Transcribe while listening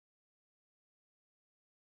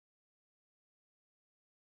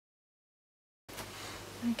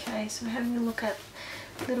Okay, so we're having a look at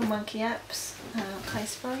Little Monkey App's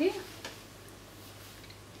place value.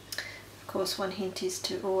 Of course, one hint is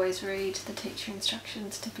to always read the teacher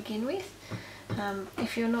instructions to begin with.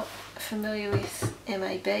 If you're not familiar with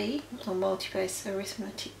MAB, or Multibase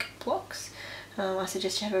Arithmetic Blocks, I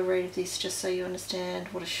suggest you have a read of this just so you understand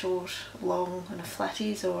what a short, long and a flat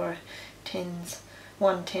is, or tens,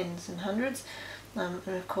 one, tens and hundreds. And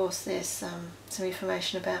of course there's some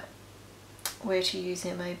information about where to use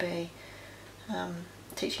MAB,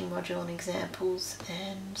 teaching module and examples,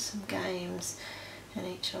 and some games in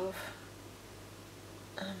each of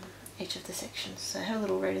the sections. So have a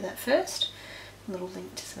little read of that first. A little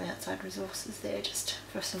link to some outside resources there just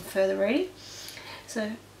for some further reading.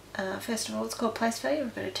 So first of all, it's called place value.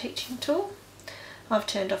 We've got a teaching tool. I've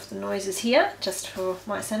turned off the noises here just for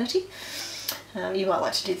my sanity. You might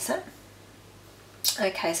like to do the same.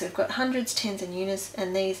 Okay, so we've got hundreds, tens and units,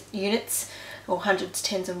 and these units, or hundreds,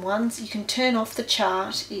 tens and ones. You can turn off the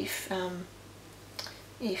chart if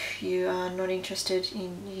you are not interested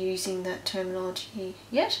in using that terminology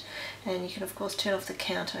yet, and you can of course turn off the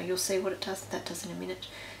counter. You'll see what it does. That does in a minute.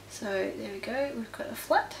 So there we go, we've got a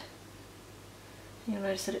flat. You'll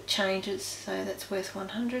notice that it changes, so that's worth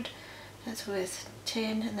 100, that's worth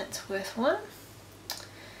 10, and that's worth 1.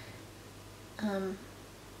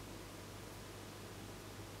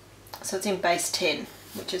 So it's in base 10,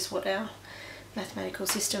 which is what our mathematical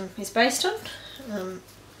system is based on.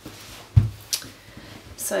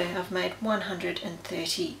 So I've made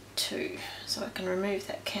 132, so I can remove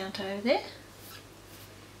that count over there.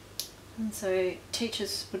 And so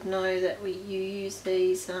teachers would know that you use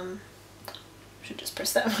these, should just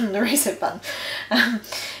press that one, the reset button,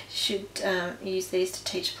 should use these to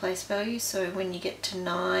teach place value. So when you get to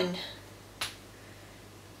 9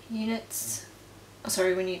 units,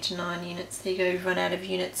 when you get to 9 units, there you go, you've run out of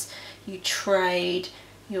units, you trade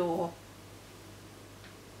your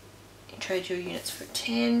units for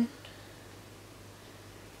 10, and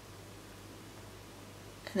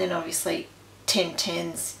then obviously 10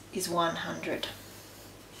 tens is 100.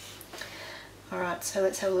 Alright, so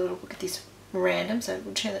let's have a little look at this random. So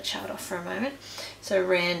we'll turn the chart off for a moment. So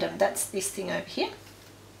random, that's this thing over here,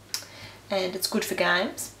 and it's good for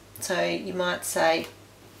games. So you might say,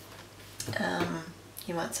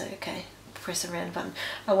 okay, press the random button.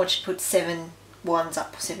 I want you to put 7 ones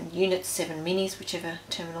up, 7 units, 7 minis, whichever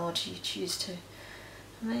terminology you choose to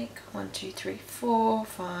make. 1, 2, 3, 4,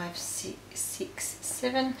 5, 6,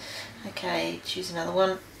 7. Okay, choose another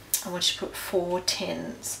one. I want you to put 4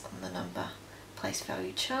 tens on the number place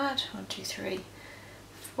value chart. 1, 2, 3,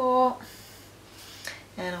 4.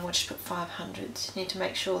 And I want you to put 500s. You need to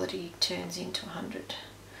make sure that he turns into 100.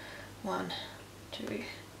 1, 2,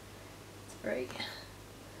 3,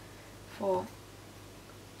 4,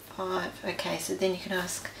 5. Okay, so then you can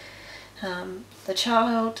ask the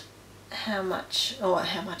child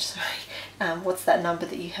what's that number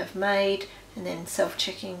that you have made, and then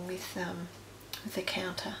self-checking with the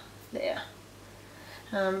counter there.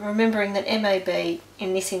 Remembering that MAB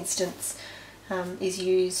in this instance is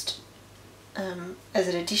used as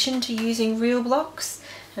an addition to using real blocks,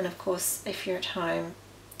 and of course if you're at home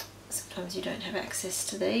sometimes you don't have access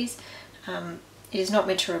to these. It is not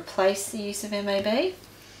meant to replace the use of MAB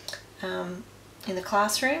in the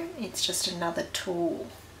classroom. It's just another tool,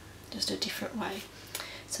 just a different way.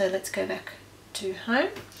 So let's go back to home.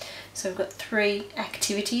 So we've got 3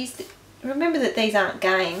 activities. Remember that these aren't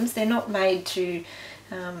games. They're not made to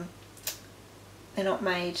they're not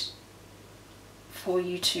made for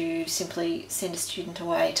you to simply send a student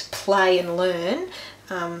away to play and learn.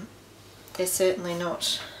 They're certainly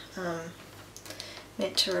not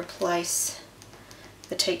meant to replace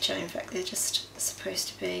the teacher. In fact, they're just supposed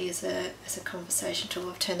to be as a conversation tool.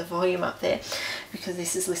 I've turned the volume up there because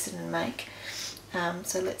this is listen and make.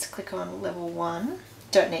 So let's click on level 1.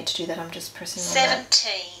 Don't need to do that, I'm just pressing on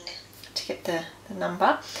 17 that to get the number.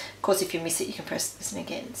 Of course, if you miss it, you can press listen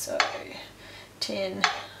again. So 10,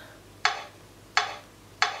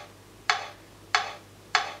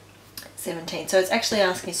 17. So it's actually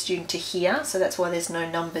asking a student to hear, so that's why there's no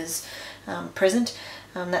numbers present.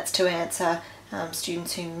 That's to answer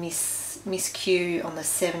students who miscue on the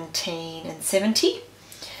 17 and 70.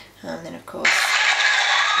 And then of course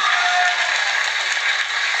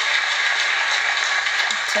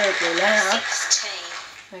terribly loud. 16.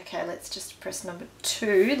 Okay, let's just press number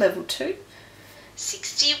 2, level 2.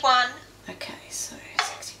 61. Okay, so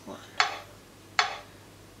 61.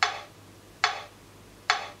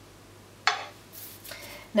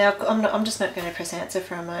 Now I'm just not going to press answer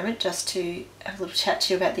for a moment, just to have a little chat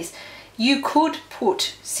to you about this. You could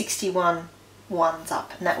put 61 ones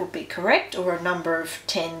up, and that would be correct, or a number of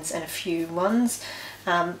tens and a few ones.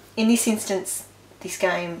 In this instance, this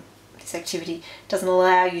activity doesn't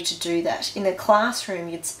allow you to do that. In the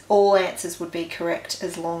classroom, all answers would be correct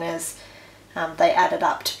as long as they added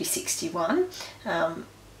up to be 61.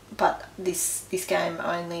 But this game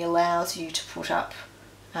only allows you to put up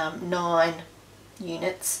 9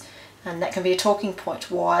 units, and that can be a talking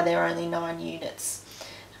point why there are only 9 units.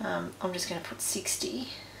 I'm just going to put 60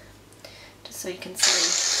 just so you can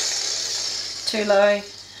see. Too low,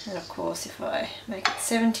 and of course if I make it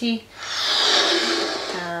 70,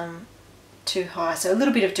 too high. So a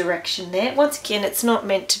little bit of direction there. Once again, it's not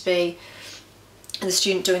meant to be the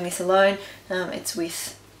student doing this alone, it's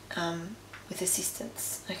with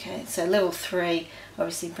assistance. Okay, so level 3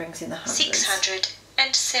 obviously brings in the hundreds.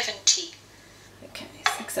 670. Okay,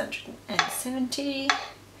 670,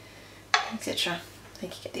 etc. I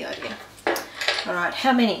think you get the idea. Alright,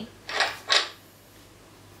 how many?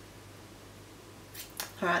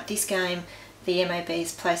 Alright, this game, the MAB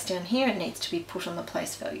is placed down here. It needs to be put on the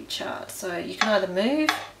place value chart. So you can either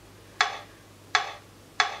move.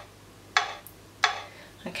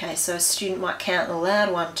 Okay, so a student might count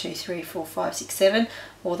aloud 1, 2, 3, 4, 5, 6, 7,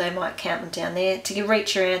 or they might count them down there. To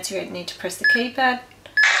reach your answer, you need to press the keypad.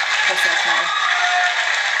 Press OK.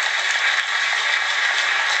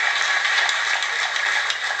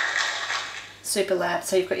 Super loud.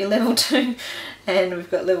 So you've got your level 2, and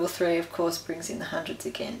we've got level 3, of course, brings in the hundreds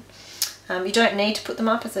again. You don't need to put them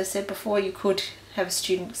up, as I said before. You could have a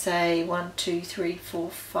student say 1, 2, 3,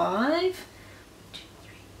 4, 5.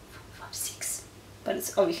 But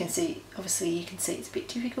it's obviously you can see it's a bit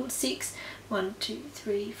difficult. 6, 1, 2,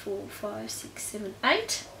 3, 4, 5, 6, 7,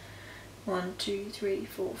 8. 1, 2, 3,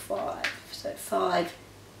 4, 5. So 5,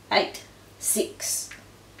 8, 6.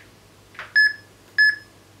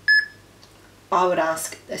 I would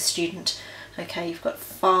ask a student, okay, you've got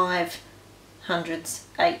 5 hundreds,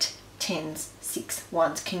 8 tens, 6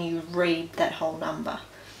 ones. Can you read that whole number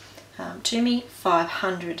to me?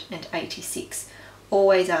 586.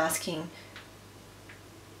 Always asking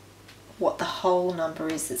what the whole number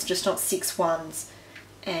is. It's just not 6 ones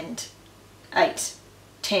and 8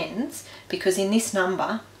 tens, because in this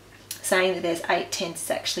number, saying that there's 8 tens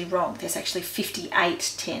is actually wrong. There's actually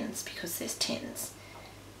 58 tens because there's tens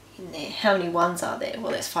in there. How many ones are there?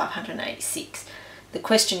 Well, there's 586. The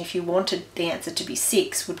question, if you wanted the answer to be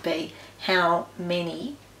 6, would be how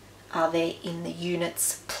many are there in the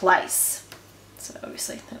units place? So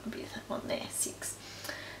obviously that would be that one there, 6.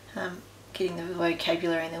 Getting the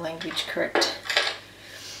vocabulary and the language correct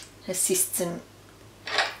assists in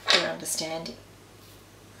your understanding.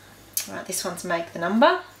 Alright, this one's make the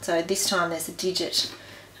number. So this time there's a digit.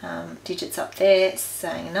 Digits up there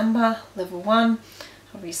saying a number. Level 1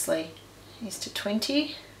 obviously is to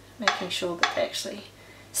 20. Making sure that they actually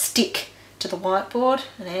stick to the whiteboard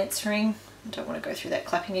and answering. I don't want to go through that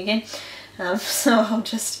clapping again. So I'll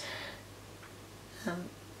just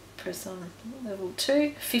press on level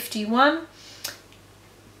 2. 51.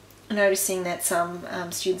 Noticing that some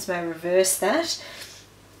students may reverse that.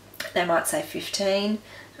 They might say 15.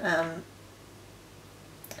 And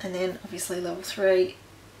then obviously level 3,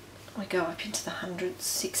 we go up into the hundreds,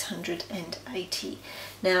 680.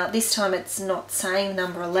 Now this time it's not saying the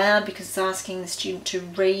number aloud because it's asking the student to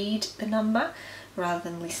read the number rather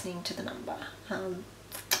than listening to the number.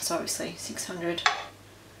 So obviously 600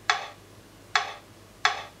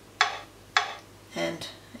 and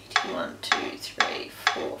 81, 2, 3,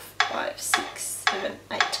 4, 5, 6, 7,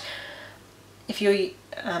 8. If you're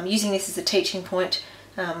using this as a teaching point,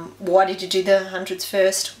 why did you do the hundreds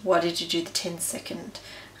first? Why did you do the tens second?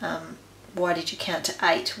 Why did you count to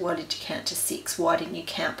 8? Why did you count to 6? Why didn't you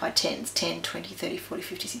count by tens? 10, 20, 30, 40,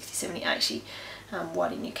 50, 60, 70, 80. Why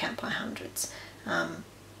didn't you count by hundreds?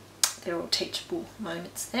 They're all teachable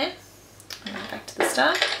moments there. Back to the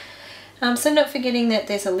start. So not forgetting that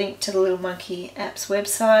there's a link to the Little Monkey app's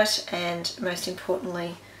website, and most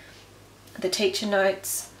importantly the teacher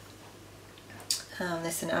notes.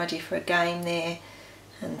 There's an idea for a game there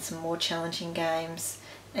and some more challenging games,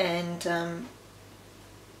 and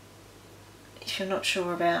if you're not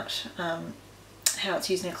sure about how it's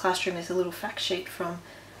used in a classroom, there's a little fact sheet from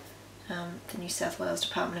the New South Wales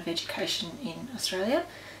Department of Education in Australia.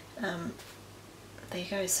 There you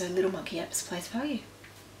go, so Little Monkey apps place value.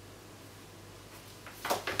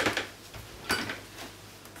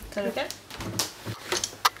 Is that okay?